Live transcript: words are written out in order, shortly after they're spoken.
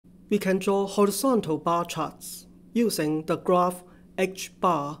We can draw horizontal bar charts using the graph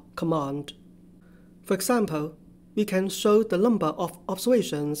hbar command. For example, we can show the number of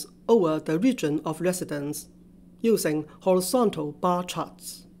observations over the region of residence using horizontal bar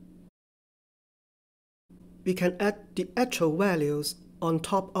charts. We can add the actual values on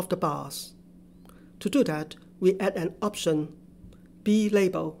top of the bars. To do that, we add an option,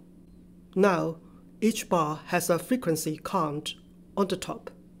 B-label. Now, each bar has a frequency count on the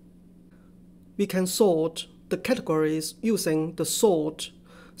top. We can sort the categories using the sort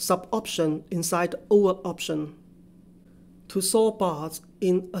sub-option inside the over option. To sort bars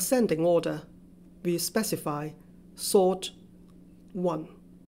in ascending order, we specify sort 1.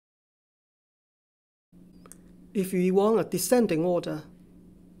 If we want a descending order,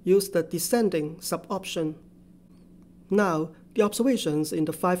 use the descending sub-option. Now, the observations in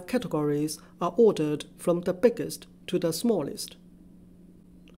the 5 categories are ordered from the biggest to the smallest.